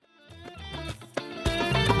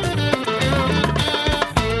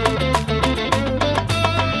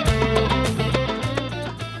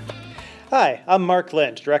I'm Mark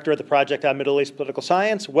Lynch, Director of the Project on Middle East Political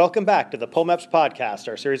Science. Welcome back to the POMEPS podcast,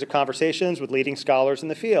 our series of conversations with leading scholars in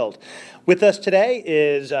the field. With us today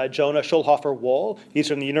is Jonah Schulhofer-Wohl. He's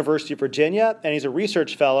from the University of Virginia, and he's a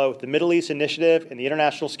research fellow with the Middle East Initiative and the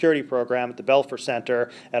International Security Program at the Belfer Center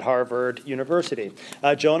at Harvard University.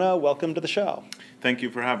 Jonah, welcome to the show. Thank you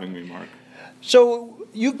for having me, Mark. So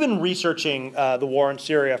you've been researching the war in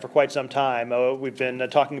Syria for quite some time. We've been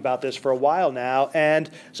talking about this for a while now.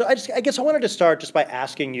 And so I guess I wanted to start just by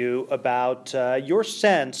asking you about your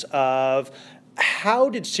sense of how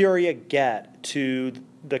did Syria get to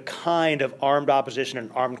the kind of armed opposition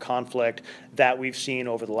and armed conflict that we've seen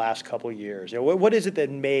over the last couple of years? What is it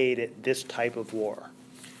that made it this type of war?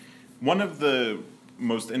 One of the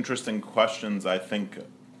most interesting questions, I think,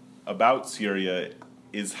 about Syria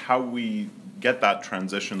is how we get that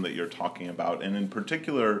transition that you're talking about. And in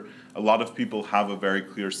particular, a lot of people have a very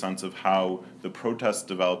clear sense of how the protests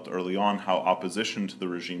developed early on, how opposition to the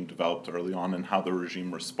regime developed early on, and how the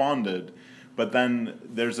regime responded. But then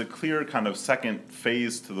there's a clear kind of second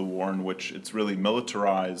phase to the war in which it's really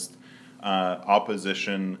militarized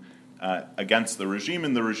opposition against the regime,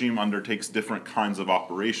 and the regime undertakes different kinds of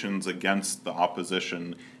operations against the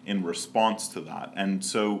opposition in response to that. And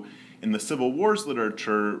so in the civil wars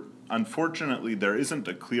literature, unfortunately, there isn't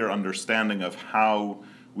a clear understanding of how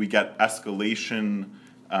we get escalation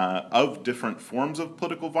of different forms of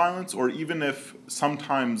political violence, or even if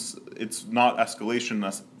sometimes it's not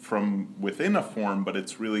escalation from within a form, but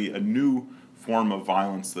it's really a new form of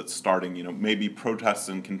violence that's starting. Maybe protests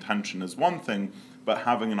and contention is one thing, but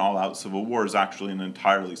having an all-out civil war is actually an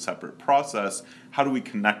entirely separate process. How do we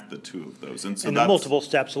connect the two of those? And the multiple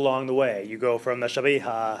steps along the way. You go from the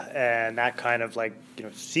Shabiha and that kind of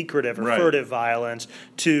secretive or furtive violence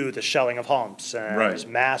to the shelling of homes and this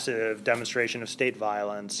massive demonstration of state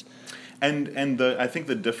violence. And I think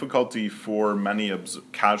the difficulty for many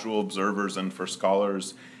casual observers and for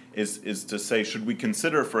scholars is to say, should we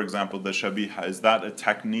consider, for example, the Shabiha, is that a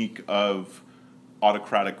technique of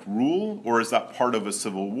autocratic rule, or is that part of a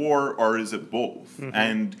civil war, or is it both? Mm-hmm.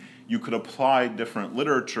 And you could apply different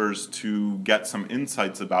literatures to get some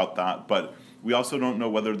insights about that, but we also don't know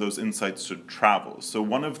whether those insights should travel. So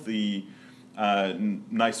one of the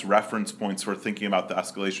nice reference points for thinking about the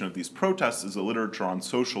escalation of these protests is a literature on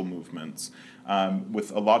social movements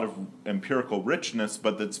with a lot of empirical richness,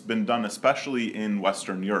 but that's been done especially in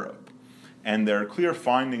Western Europe. And there are clear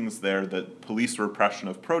findings there that police repression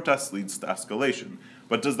of protests leads to escalation.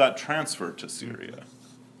 But does that transfer to Syria?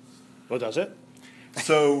 Well, does it?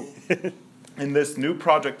 So in this new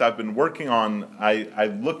project I've been working on, I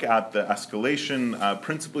look at the escalation,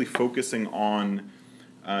 principally focusing on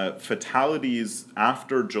fatalities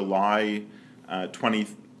after July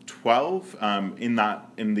 2012,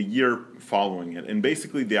 in the year following it. And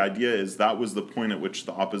basically the idea is that was the point at which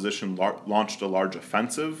the opposition launched a large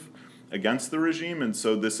offensive against the regime, and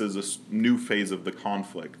so this is a new phase of the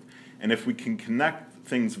conflict. And if we can connect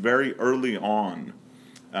things very early on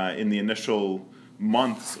in the initial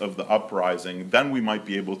months of the uprising, then we might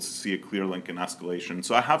be able to see a clear link in escalation.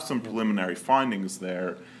 So I have some preliminary findings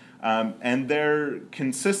there, and they're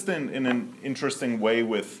consistent in an interesting way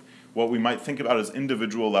with what we might think about as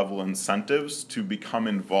individual level incentives to become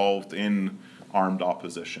involved in armed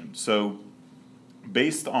opposition. So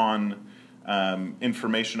based on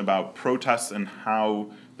information about protests and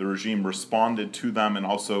how the regime responded to them and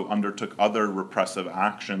also undertook other repressive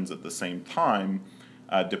actions at the same time,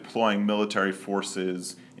 deploying military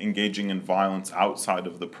forces, engaging in violence outside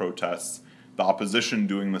of the protests, the opposition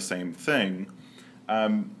doing the same thing,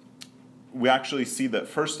 we actually see that,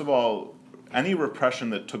 first of all, any repression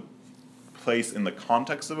that took place in the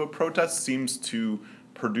context of a protest seems to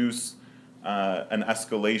produce an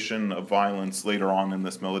escalation of violence later on in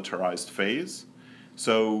this militarized phase.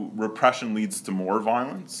 So repression leads to more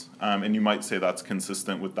violence, and you might say that's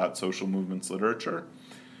consistent with that social movements literature.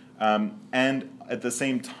 And at the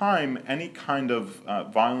same time, any kind of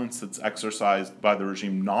violence that's exercised by the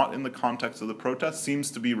regime not in the context of the protest seems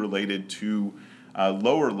to be related to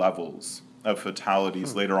lower levels of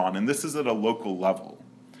fatalities later on, and this is at a local level.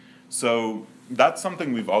 So that's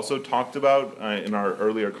something we've also talked about in our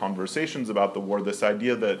earlier conversations about the war, this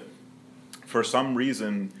idea that for some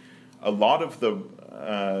reason a lot of the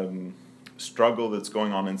struggle that's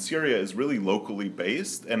going on in Syria is really locally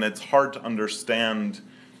based, and it's hard to understand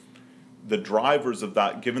the drivers of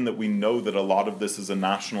that, given that we know that a lot of this is a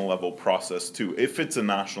national level process too. If it's a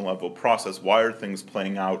national level process, why are things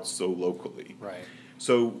playing out so locally? Right.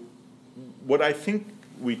 So what I think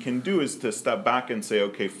we can do is to step back and say,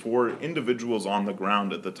 okay, for individuals on the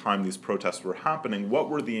ground at the time these protests were happening, what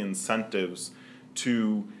were the incentives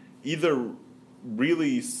to either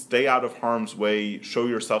really stay out of harm's way, show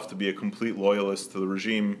yourself to be a complete loyalist to the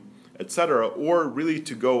regime, etc., or really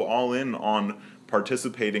to go all in on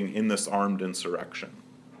participating in this armed insurrection.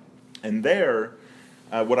 And there,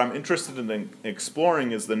 what I'm interested in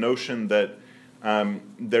exploring is the notion that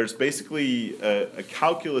there's basically a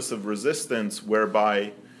calculus of resistance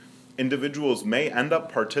whereby individuals may end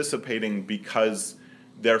up participating because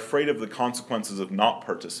they're afraid of the consequences of not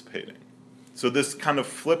participating. So this kind of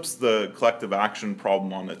flips the collective action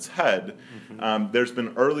problem on its head. Mm-hmm. There's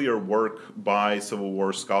been earlier work by Civil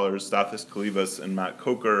War scholars, Stathis Kalyvas and Matt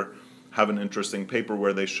Coker, have an interesting paper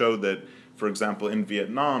where they show that, for example, in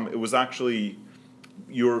Vietnam, it was actually,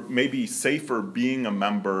 you're maybe safer being a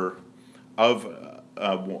member of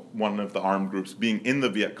one of the armed groups, being in the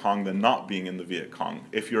Viet Cong than not being in the Viet Cong.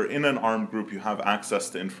 If you're in an armed group, you have access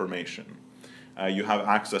to information. You have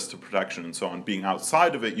access to protection and so on. Being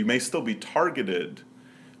outside of it, you may still be targeted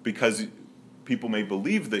because people may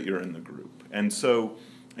believe that you're in the group. And so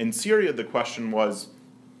in Syria, the question was,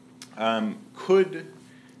 could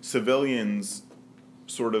civilians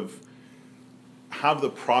sort of have the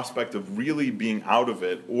prospect of really being out of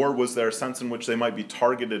it, or was there a sense in which they might be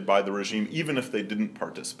targeted by the regime even if they didn't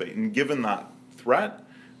participate? And given that threat,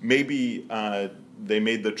 maybe they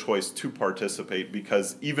made the choice to participate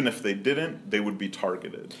because even if they didn't, they would be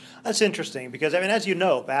targeted. That's interesting because, I mean, as you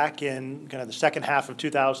know, back in kind of the second half of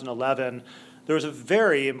 2011, there was a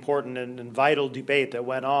very important and vital debate that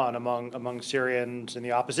went on among Syrians in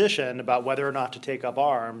the opposition about whether or not to take up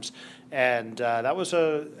arms. And that was,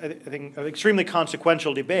 I think, an extremely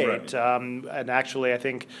consequential debate. Right. And actually, I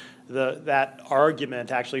think that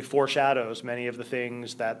argument actually foreshadows many of the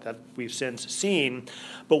things that we've since seen.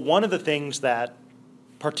 But one of the things that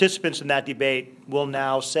participants in that debate will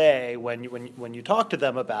now say when you talk to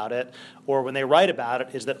them about it or when they write about it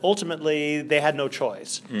is that ultimately they had no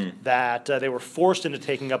choice, that they were forced into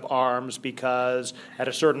taking up arms because at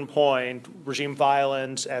a certain point regime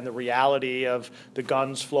violence and the reality of the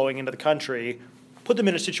guns flowing into the country put them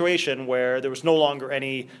in a situation where there was no longer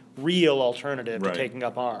any real alternative to taking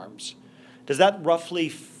up arms. Does that roughly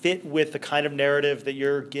fit with the kind of narrative that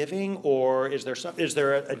you're giving, or is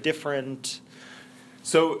there a different...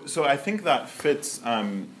 So I think that fits.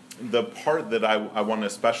 The part that I want to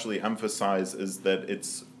especially emphasize is that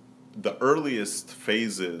it's the earliest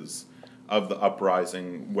phases of the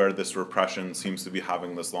uprising where this repression seems to be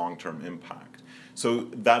having this long-term impact. So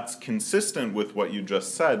that's consistent with what you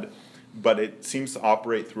just said, but it seems to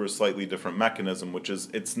operate through a slightly different mechanism, which is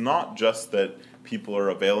it's not just that people are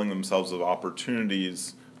availing themselves of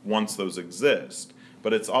opportunities once those exist,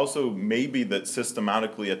 but it's also maybe that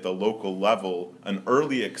systematically at the local level, an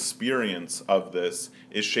early experience of this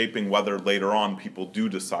is shaping whether later on people do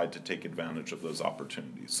decide to take advantage of those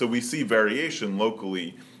opportunities. So we see variation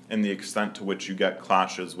locally in the extent to which you get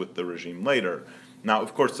clashes with the regime later. Now,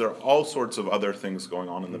 of course, there are all sorts of other things going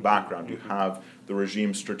on in the background. You have the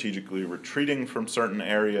regime strategically retreating from certain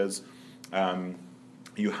areas.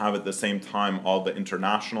 You have at the same time all the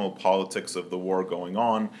international politics of the war going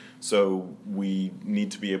on. So we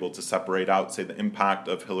need to be able to separate out, say, the impact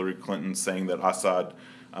of Hillary Clinton saying that Assad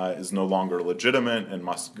is no longer legitimate and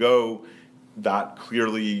must go. That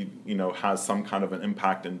clearly, has some kind of an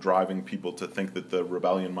impact in driving people to think that the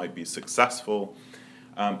rebellion might be successful.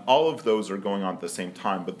 All of those are going on at the same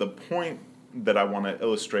time. But the point that I want to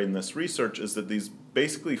illustrate in this research is that these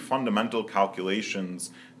basically fundamental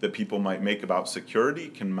calculations that people might make about security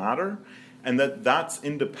can matter, and that's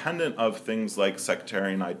independent of things like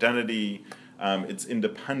sectarian identity. It's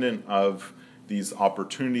independent of these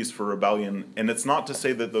opportunities for rebellion, and it's not to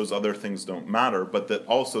say that those other things don't matter, but that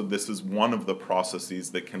also this is one of the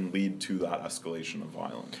processes that can lead to that escalation of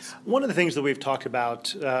violence. One of the things that we've talked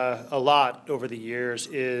about a lot over the years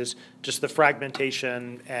is just the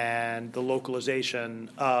fragmentation and the localization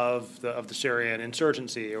of the Syrian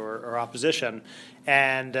insurgency or opposition.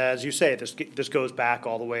 And as you say, this goes back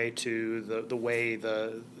all the way to the way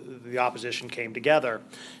the opposition came together.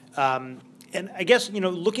 And I guess,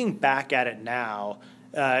 looking back at it now,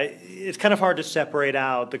 it's kind of hard to separate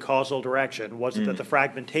out the causal direction. Was it that the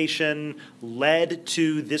fragmentation led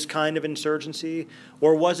to this kind of insurgency?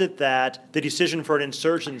 Or was it that the decision for an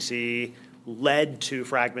insurgency led to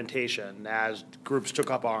fragmentation as groups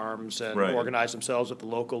took up arms and organized themselves at the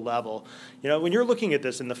local level? When you're looking at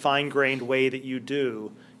this in the fine-grained way that you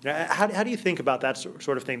do, how do you think about that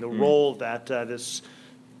sort of thing, the role that this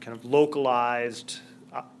kind of localized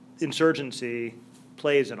insurgency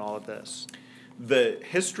plays in all of this? The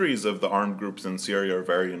histories of the armed groups in Syria are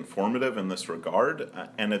very informative in this regard,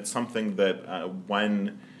 and it's something that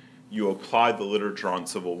when you apply the literature on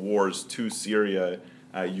civil wars to Syria,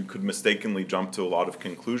 you could mistakenly jump to a lot of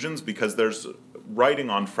conclusions because there's writing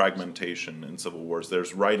on fragmentation in civil wars.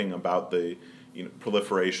 There's writing about the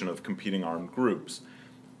proliferation of competing armed groups.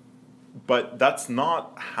 But that's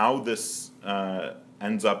not how this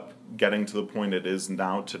ends up getting to the point it is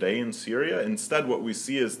now today in Syria. Instead, what we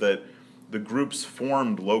see is that the groups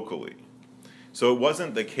formed locally. So it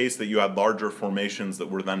wasn't the case that you had larger formations that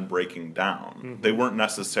were then breaking down. Mm-hmm. They weren't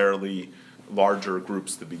necessarily larger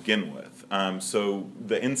groups to begin with. So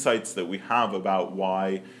the insights that we have about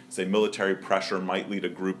why, say, military pressure might lead a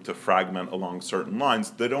group to fragment along certain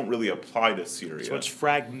lines, they don't really apply to Syria. So it's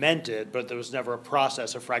fragmented, but there was never a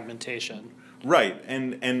process of fragmentation. Right,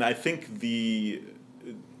 and I think the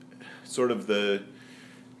sort of the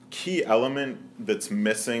key element that's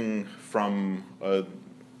missing from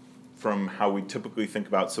how we typically think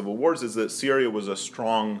about civil wars is that Syria was a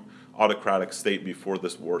strong autocratic state before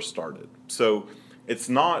this war started. So it's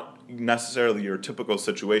not necessarily your typical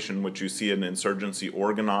situation in which you see an insurgency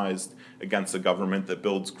organized against a government that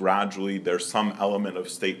builds gradually. There's some element of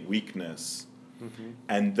state weakness. Mm-hmm.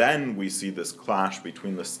 And then we see this clash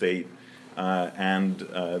between the state and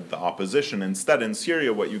the opposition. Instead, in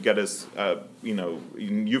Syria, what you get is,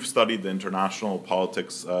 you've studied the international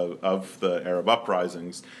politics of the Arab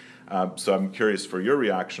uprisings, so I'm curious for your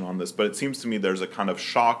reaction on this, but it seems to me there's a kind of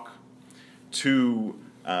shock to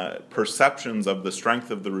perceptions of the strength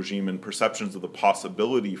of the regime and perceptions of the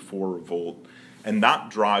possibility for revolt, and that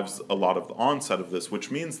drives a lot of the onset of this,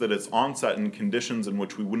 which means that it's onset in conditions in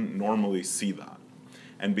which we wouldn't normally see that.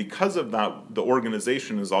 And because of that, the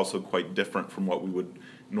organization is also quite different from what we would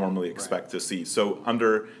normally expect to see. So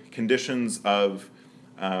under conditions of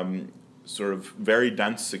sort of very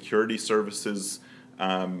dense security services,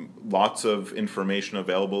 lots of information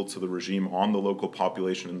available to the regime on the local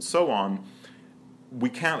population and so on, we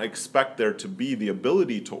can't expect there to be the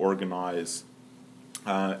ability to organize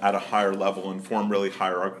at a higher level and form really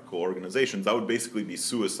hierarchical organizations. That would basically be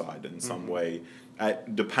suicide in some way,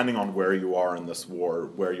 depending on where you are in this war,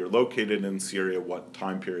 where you're located in Syria, what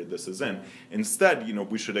time period this is in. Instead,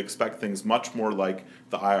 we should expect things much more like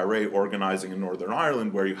the IRA organizing in Northern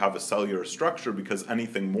Ireland, where you have a cellular structure, because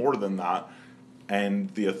anything more than that and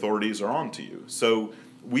the authorities are onto you. So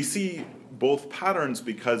we see both patterns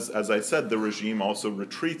because, as I said, the regime also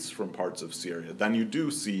retreats from parts of Syria. Then you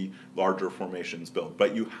do see larger formations built.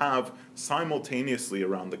 But you have simultaneously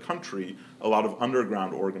around the country a lot of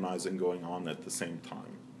underground organizing going on at the same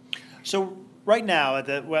time. So right now,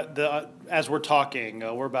 as we're talking,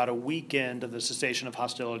 we're about a week into the cessation of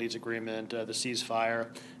hostilities agreement, the ceasefire,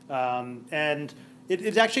 and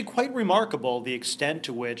it's actually quite remarkable the extent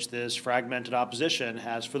to which this fragmented opposition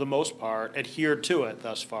has, for the most part, adhered to it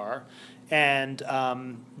thus far. And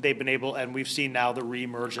they've been able, and we've seen now the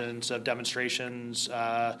reemergence of demonstrations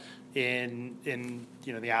in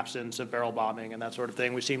the absence of barrel bombing and that sort of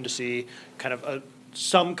thing. We seem to see kind of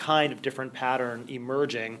some kind of different pattern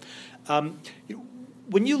emerging.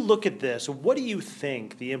 When you look at this, what do you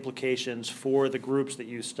think the implications for the groups that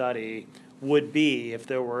you study would be if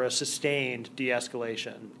there were a sustained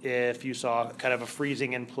de-escalation, if you saw kind of a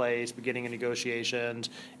freezing in place, beginning of negotiations,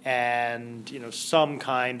 and some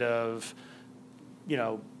kind of,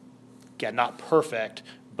 again, not perfect,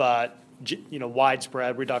 but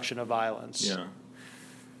widespread reduction of violence? Yeah.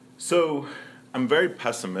 So I'm very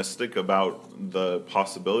pessimistic about the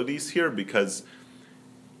possibilities here because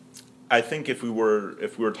I think if we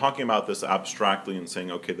were talking about this abstractly and saying,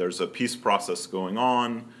 okay, there's a peace process going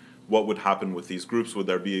on, what would happen with these groups? Would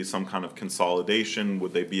there be some kind of consolidation?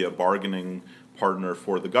 Would they be a bargaining partner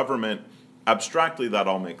for the government? Abstractly, that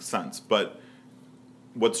all makes sense. But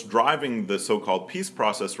what's driving the so-called peace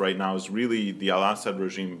process right now is really the al-Assad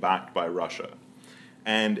regime backed by Russia.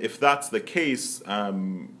 And if that's the case,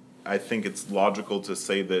 I think it's logical to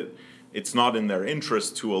say that it's not in their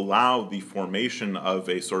interest to allow the formation of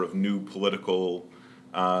a sort of new political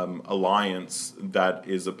alliance that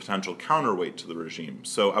is a potential counterweight to the regime.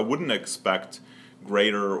 So I wouldn't expect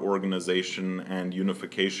greater organization and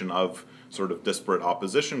unification of sort of disparate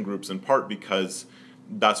opposition groups, in part because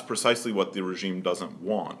that's precisely what the regime doesn't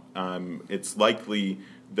want. It's likely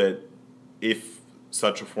that if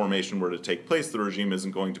such a formation were to take place, the regime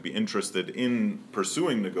isn't going to be interested in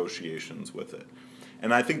pursuing negotiations with it.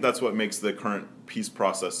 And I think that's what makes the current peace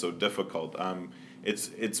process so difficult.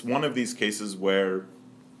 It's one of these cases where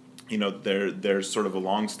there's sort of a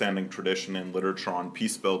long-standing tradition in literature on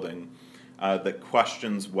peace building that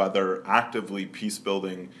questions whether actively peace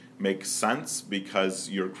building makes sense because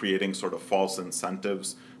you're creating sort of false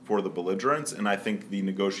incentives for the belligerents. And I think the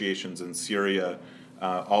negotiations in Syria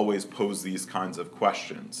always pose these kinds of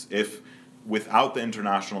questions. If without the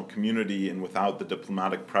international community and without the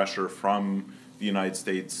diplomatic pressure from the United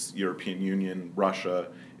States, European Union, Russia,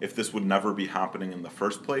 if this would never be happening in the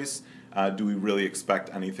first place, do we really expect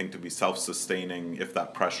anything to be self-sustaining if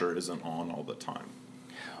that pressure isn't on all the time?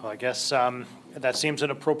 Well, I guess that seems an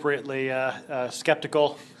appropriately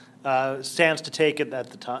skeptical stance to take at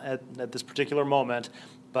the time at this particular moment.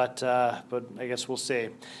 But I guess we'll see.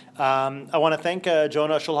 I want to thank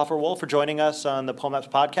Jonah Schulhofer-Wohl for joining us on the POMAPS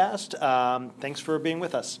podcast. Thanks for being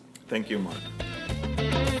with us. Thank you, Mark.